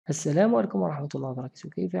السلام عليكم ورحمة الله وبركاته.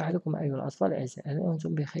 كيف حالكم أيها الأطفال الأعزاء؟ هل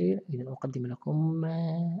أنتم بخير؟ إذا أقدم لكم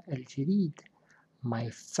الجديد My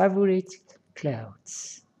favorite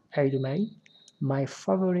clouds. أعيدوا معي My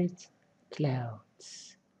favorite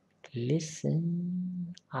clouds.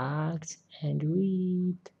 Listen, act and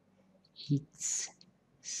read. It's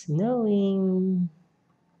snowing.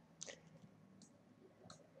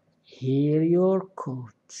 Here your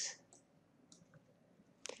coat,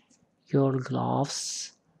 your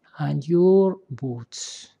gloves and your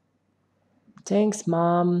boots. Thanks,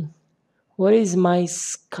 Mom. Where is my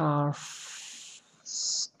scarf?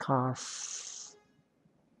 Scarf.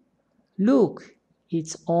 Look,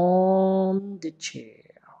 it's on the chair.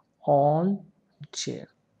 On the chair.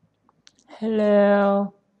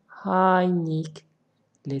 Hello. Hi, Nick.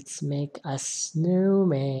 Let's make a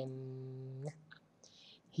snowman.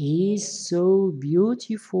 He's so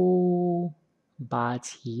beautiful, but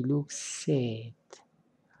he looks sad.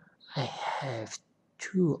 I have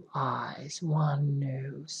two eyes, one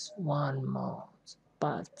nose, one mouth,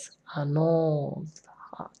 but an old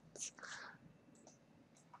heart.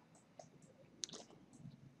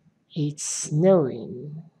 It's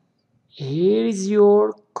snowing. Here is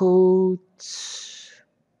your coat,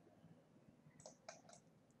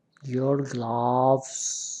 your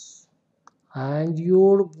gloves, and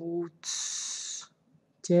your boots.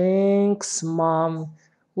 Thanks, Mom.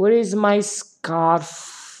 Where is my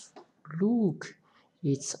scarf? Look,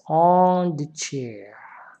 it's on the chair.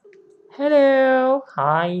 Hello,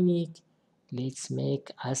 hi Nick. Let's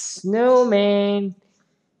make a snowman.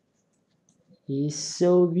 He's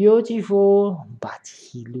so beautiful, but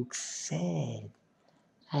he looks sad.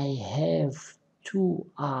 I have two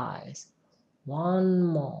eyes, one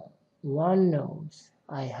mouth, one nose.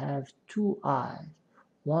 I have two eyes,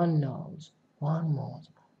 one nose, one mouth,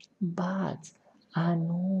 but an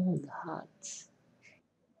old hat.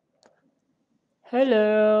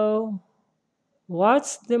 Hello,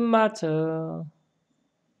 what's the matter?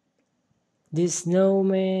 The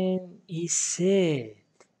snowman is sad.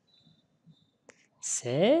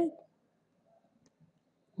 Sad?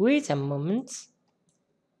 Wait a moment.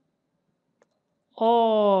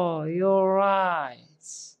 Oh, you're right.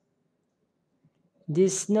 The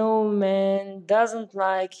snowman doesn't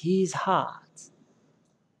like his hat.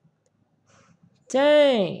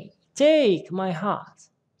 Take my hat.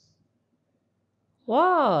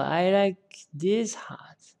 Wow, I like this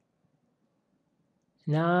hat.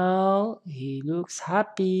 Now he looks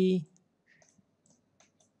happy.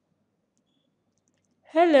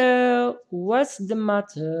 Hello, what's the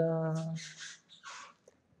matter?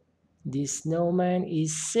 The snowman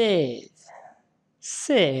is sad.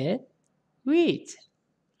 Sad? Wait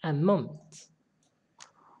a moment.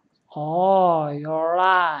 Oh, you're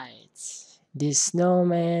right. The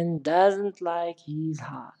snowman doesn't like his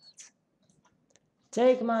hat.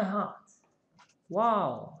 Take my hat.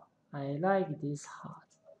 Wow, I like this hat.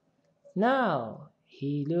 Now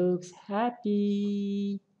he looks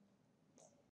happy.